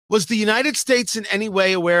Was the United States in any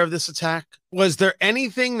way aware of this attack? Was there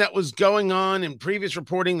anything that was going on in previous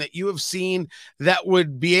reporting that you have seen that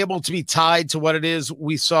would be able to be tied to what it is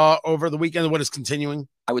we saw over the weekend and what is continuing?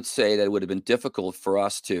 I would say that it would have been difficult for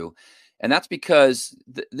us to. And that's because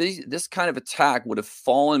this kind of attack would have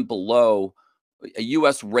fallen below a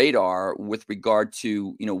U.S. radar with regard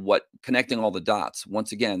to, what connecting all the dots.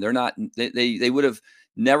 Once again, they're not, they would have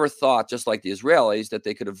never thought, just like the Israelis, that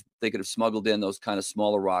they could have smuggled in those kind of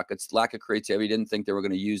smaller rockets. Lack of creativity, didn't think they were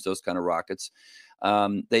going to use those kind of rockets.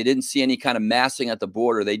 They didn't see any kind of massing at the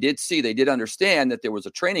border. They did understand that there was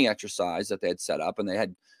a training exercise that they had set up, and they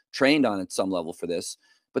had trained on at some level for this.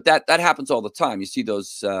 But that happens all the time. You see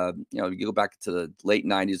those, you go back to the late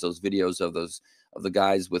 90s, those videos of the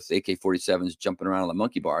guys with AK-47s jumping around on the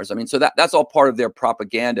monkey bars. I mean, so that's all part of their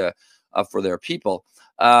propaganda for their people.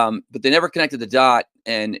 But they never connected the dot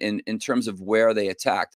and in terms of where they attacked.